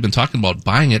actually been talking about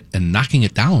buying it and knocking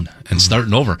it down and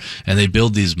starting over. And they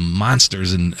build these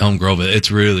monsters in Elm Grove.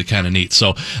 It's really kind of neat.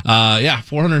 So,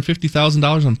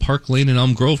 $450,000 on Park Lane in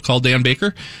Elm Grove. Call Dan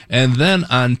Baker. And then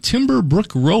on Timber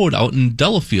Brook Road out in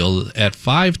Delafield at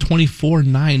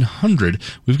 524-900,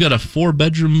 we've got a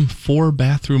 4-bedroom,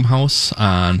 4-bathroom house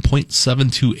on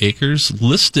 0.72 acres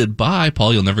listed by,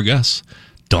 Paul, you'll never guess,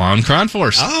 Dawn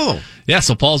Cronforce. Oh. Yeah,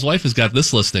 so Paul's wife has got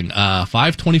this listing,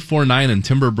 524-9 in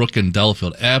Timber Brook in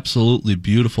Delafield. Absolutely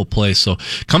beautiful place. So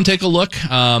come take a look.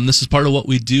 This is part of what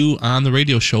we do on the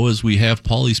radio show is we have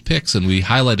Paulie's Picks, and we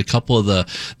highlight a couple of the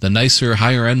nicer,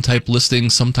 higher-end type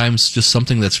listings, sometimes just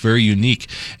something that's very unique.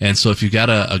 And so if you've got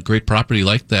a great property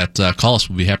like that, call us.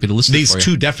 We'll be happy to list These it for you.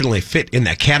 two definitely fit in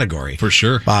that category. For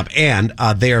sure. Bob, and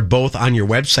they are both on your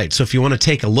website. So if you want to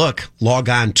take a look, log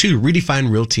on to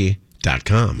redefinedrealty.com.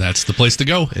 .com. That's the place to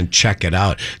go. And check it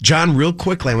out. John, real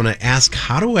quickly, I want to ask,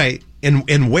 how do I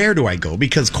and where do I go?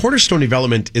 Because Cornerstone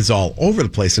Development is all over the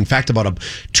place. In fact, about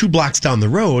 2 blocks down the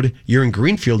road, you're in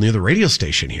Greenfield near the radio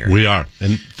station here. We are.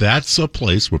 And that's a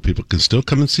place where people can still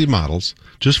come and see models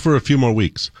just for a few more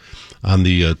weeks. On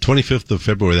the 25th of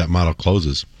February, that model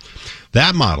closes.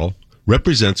 That model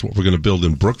represents what we're going to build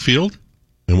in Brookfield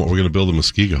and what we're going to build in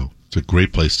Muskego. It's a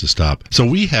great place to stop. So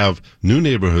we have new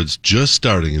neighborhoods just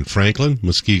starting in Franklin,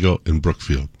 Muskego, and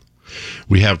Brookfield.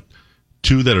 We have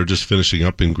 2 that are just finishing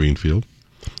up in Greenfield.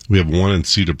 We have 1 in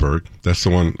Cedarburg. That's the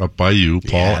one up by you,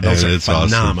 Paul. Yeah, those and are it's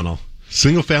phenomenal. Awesome.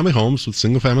 Single-family homes with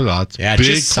single-family lots. Yeah, big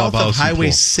just south of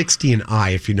Highway 60 and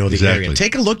I, if you know the area.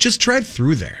 Take a look. Just drive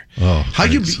through there. Oh, how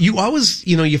you always,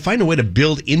 you find a way to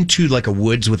build into like a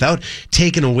woods without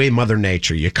taking away Mother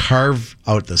Nature. You carve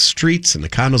out the streets and the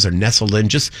condos are nestled in.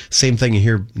 Just same thing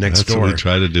here next That's door. What we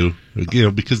try to do,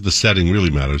 because the setting really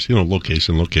matters.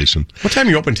 Location. What time are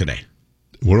you open today?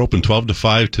 We're open 12 to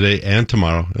 5 today and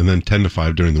tomorrow, and then 10 to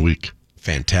 5 during the week.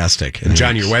 Fantastic. And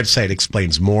John, your website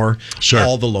explains more. Sure.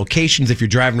 All the locations. If you're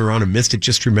driving around and missed it,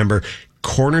 just remember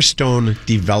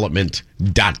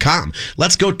cornerstonedevelopment.com.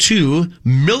 Let's go to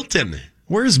Milton.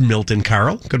 Where's Milton,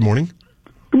 Carl? Good morning.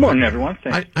 Good morning, everyone.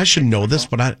 I should know this,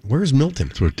 but where's Milton?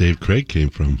 That's where Dave Craig came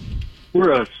from.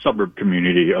 We're a suburb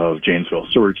community of Janesville,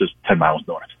 so we're just 10 miles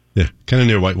north. Yeah, kind of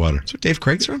near Whitewater. That's where Dave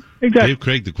Craig's from? Exactly. Dave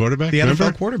Craig, the quarterback? The remember?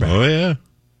 NFL quarterback. Oh, yeah.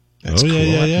 That's cool.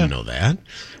 I didn't know that.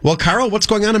 Well, Carl, what's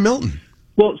going on in Milton?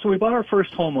 Well, so we bought our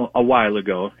first home a while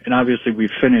ago, and obviously we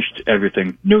finished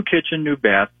everything. New kitchen, new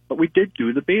bath, but we did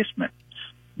do the basement.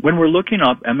 When we're looking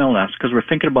up MLS, because we're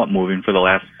thinking about moving for the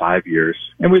last 5 years,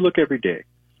 and we look every day,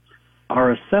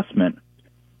 our assessment,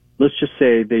 let's just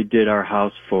say they did our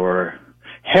house for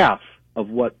half of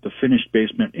what the finished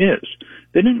basement is.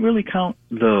 They didn't really count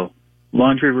the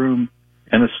laundry room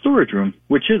and the storage room,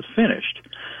 which is finished.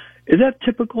 Is that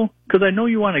typical? Because I know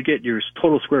you want to get your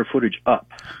total square footage up.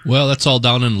 Well, that's all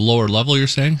down in the lower level, you're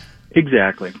saying?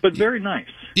 Exactly, but very nice.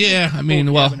 Yeah, I mean,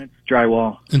 Full cabinets,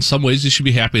 drywall. In some ways, you should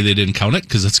be happy they didn't count it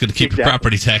because that's going to keep your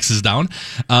property taxes down.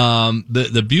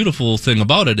 The beautiful thing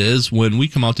about it is when we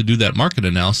come out to do that market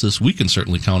analysis, we can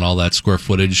certainly count all that square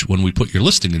footage when we put your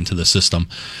listing into the system.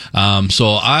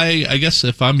 So I guess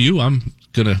if I'm you, I'm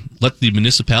going to let the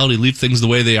municipality leave things the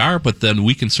way they are, but then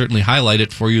we can certainly highlight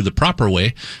it for you the proper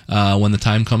way when the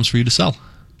time comes for you to sell.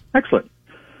 Excellent.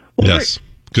 Well, yes. Great.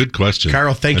 Good question.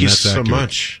 Carl, thank you so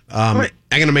much. I'm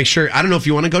going to make sure. I don't know if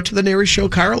you want to go to the NARI show,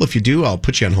 Carl. If you do, I'll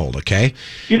put you on hold, okay?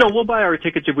 We'll buy our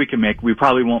tickets if we can make. We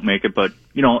probably won't make it, but,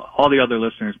 all the other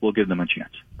listeners, we'll give them a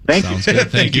chance. Thank you.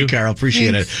 Thank you, Carl.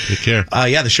 Appreciate it. Take care.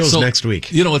 The show's next week.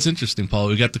 It's interesting, Paul.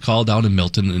 We got the call down in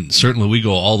Milton, and certainly we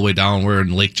go all the way down. We're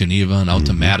in Lake Geneva and out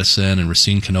to Madison and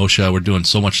Racine, Kenosha. We're doing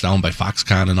so much down by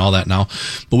Foxconn and all that now.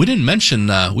 But we didn't mention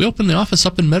we opened the office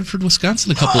up in Medford,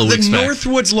 Wisconsin a couple of weeks back. The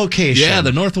Northwoods location. Yeah,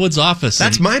 the Northwoods office.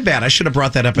 That's my bad. I should have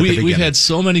brought that up at the beginning. We've had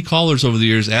so many callers over the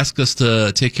years ask us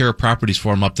to take care of properties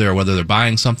for them up there, whether they're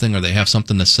buying something or they have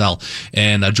something to sell.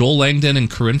 And Joel Langdon and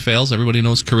Corinne Fales, everybody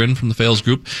knows Corinne from the Fales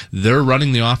Group, they're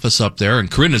running the office up there, and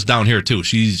Corinne is down here too.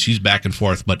 She's back and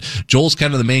forth, but Joel's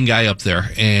kind of the main guy up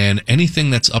there. And anything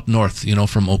that's up north,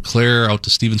 from Eau Claire out to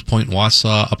Stevens Point,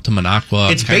 Wausau, up to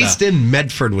Minocqua. It's based in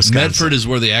Medford, Wisconsin. Medford is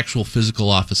where the actual physical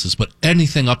office is, but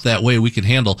anything up that way we can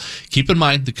handle. Keep in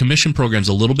mind, the commission program's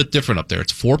a little bit different up there.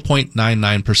 It's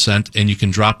 4.99%, and you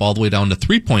can drop all the way down to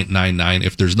 3.99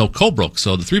 if there's no co-broke.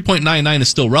 So the 3.99 is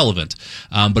still relevant,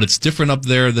 but it's different up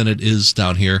there than it is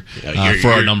down here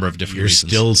for a number of different reasons.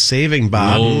 You're still saving,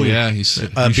 Bob. Oh, yeah. Beats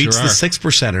the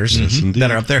 6%ers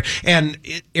that are up there. And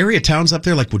area towns up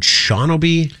there, like would Shawano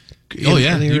be? Oh,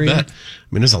 yeah, you bet.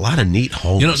 I mean, there's a lot of neat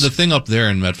homes. The thing up there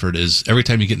in Medford is every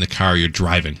time you get in the car, you're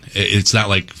driving. It's not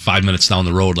like 5 minutes down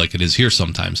the road like it is here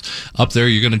sometimes. Up there,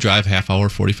 you're going to drive half hour,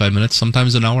 45 minutes,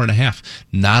 sometimes an hour and a half.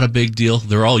 Not a big deal.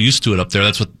 They're all used to it up there.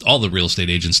 That's what all the real estate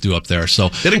agents do up there. So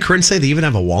didn't Corinne say they even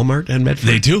have a Walmart in Medford?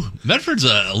 They do. Medford's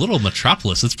a little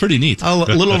metropolis. It's pretty neat. A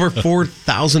little over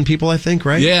 4,000 people, I think,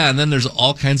 right? Yeah, and then there's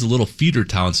all kinds of little feeder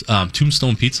towns.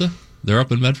 Tombstone Pizza. They're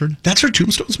up in Medford. That's where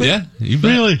Tombstone's made? Yeah, you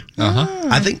bet. Really? Uh-huh.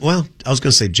 I think, I was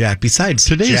going to say Jack. Besides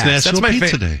today's Jack's, National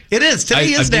Pizza Day. It is. Today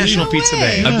is National Pizza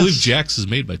Day. I believe Jack's is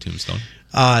made by Tombstone.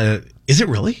 Is it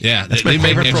really? Yeah, they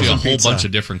make actually a whole bunch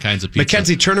of different kinds of pizza.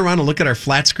 Mackenzie, turn around and look at our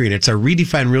flat screen. It's our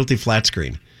Redefined Realty flat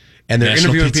screen. and they're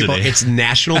National interviewing Pizza people. Day. It's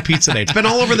National Pizza Day. It's been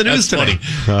all over the news That's today.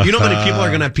 funny. You know how many people are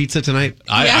going to have pizza tonight?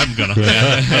 I'm going to.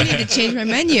 I need to change my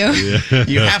menu.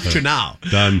 You have to now.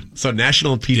 Done. So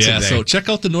National Pizza Day. So check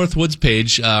out the Northwoods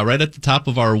page right at the top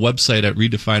of our website at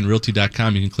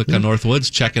redefinedrealty.com. You can click on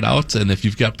Northwoods, check it out, and if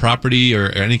you've got property or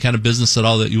any kind of business at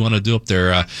all that you want to do up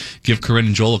there, give Corinne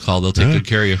and Joel a call. They'll take good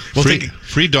care of you.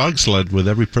 Free dog sled with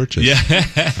every purchase. Yeah.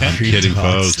 I'm kidding,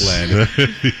 folks. Do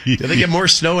they get more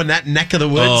snow in that neck of the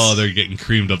woods? Oh, they're getting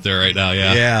creamed up there right now,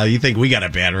 yeah. Yeah, you think we got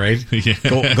it bad, right? Yeah.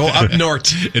 Go up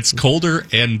north. It's colder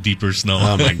and deeper snow.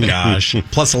 Oh, my gosh.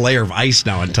 Plus a layer of ice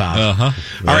now on top. Uh-huh.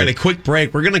 All right, a quick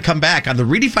break. We're going to come back on the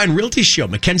Redefined Realty Show.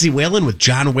 Mackenzie Wahlen with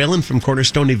John Whalen from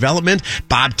Cornerstone Development.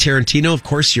 Bob Tarantino, of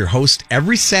course, your host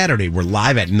every Saturday. We're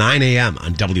live at 9 a.m.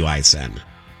 on WISN.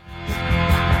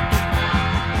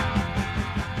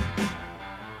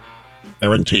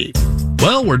 Guaranteed.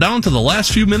 Well, we're down to the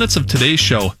last few minutes of today's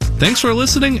show. Thanks for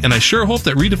listening, and I sure hope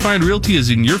that Redefined Realty is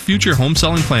in your future home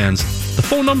selling plans. The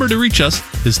phone number to reach us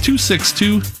is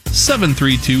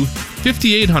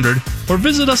 262-732-5800, or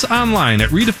visit us online at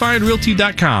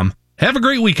redefinedrealty.com. Have a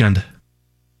great weekend.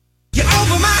 You're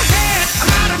over my head, I'm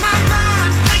out of my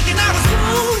mind. Thinking I was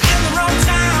cool in the wrong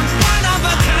time. One of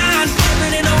a kind,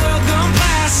 living in a world gone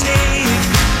plastic.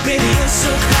 Baby, you're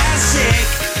so classic.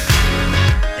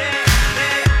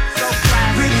 So classic.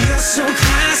 Baby, you're so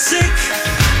classic.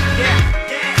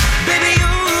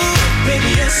 Baby,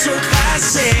 you're so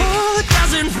classic. Oh, a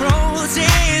dozen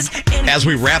roses. As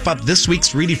we wrap up this week's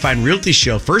Redefined Realty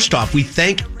Show, first off, we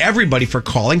thank everybody for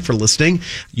calling, for listening.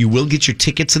 You will get your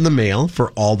tickets in the mail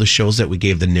for all the shows that we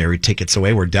gave the NARI tickets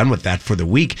away. We're done with that for the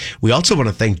week. We also want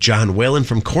to thank John Whalen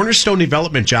from Cornerstone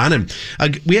Development. John, and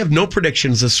we have no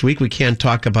predictions this week. We can't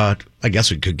talk about, I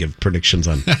guess we could give predictions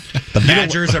on the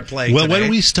Badgers are playing Well, today. when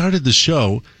we started the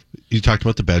show, you talked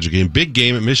about the Badger game, big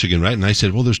game at Michigan, right? And I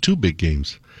said, well, there's two big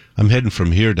games. I'm heading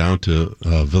from here down to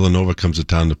Villanova comes to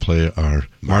town to play our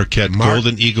Marquette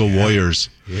Golden Eagle Warriors.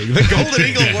 Yeah, the Golden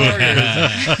Eagle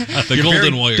Warriors. The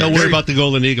Golden Warriors. Don't worry about the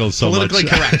Golden Eagles so much. Politically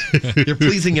correct. You're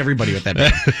pleasing everybody with that.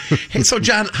 Hey, so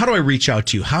John, how do I reach out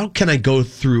to you? How can I go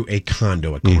through a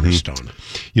condo at Cornerstone?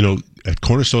 You know, at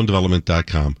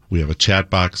cornerstonedevelopment.com, we have a chat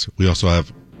box. We also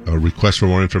have a request for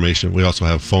more information. We also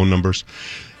have phone numbers.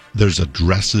 There's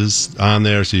addresses on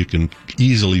there so you can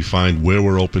easily find where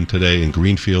we're open today in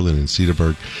Greenfield and in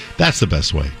Cedarburg. That's the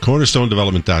best way.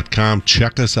 CornerstoneDevelopment.com.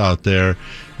 Check us out there,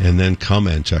 and then come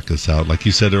and check us out. Like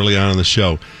you said early on in the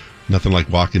show, nothing like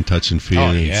walking, touching,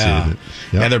 feeling, and seeing it.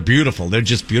 Yeah, they're beautiful. They're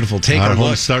just beautiful. Take Our a look.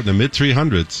 homes start in the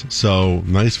mid-300s, so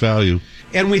nice value.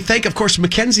 And we thank, of course,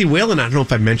 Mackenzie Whalen. I don't know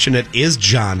if I mentioned it, is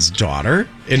John's daughter,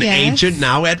 an Yes. agent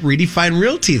now at Redefined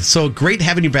Realty. So great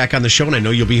having you back on the show, and I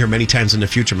know you'll be here many times in the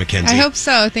future, Mackenzie. I hope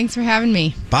so. Thanks for having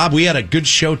me. Bob, we had a good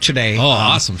show today. Oh,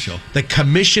 awesome show. The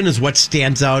commission is what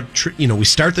stands out. You know, we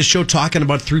start the show talking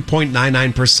about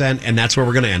 3.99%, and that's where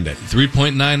we're going to end it.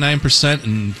 3.99%,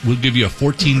 and we'll give you a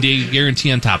 14-day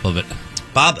guarantee on top of it.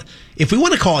 Bob, if we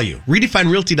want to call you,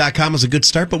 redefinerealty.com is a good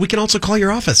start, but we can also call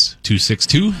your office.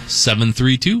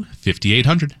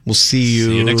 262-732-5800. We'll see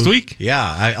you next week.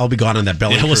 Yeah, I'll be gone on that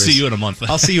belly Yeah, we'll cruise. see you in a month.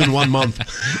 I'll see you in 1 month.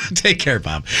 Take care,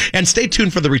 Bob. And stay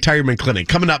tuned for the Retirement Clinic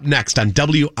coming up next on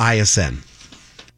WISN.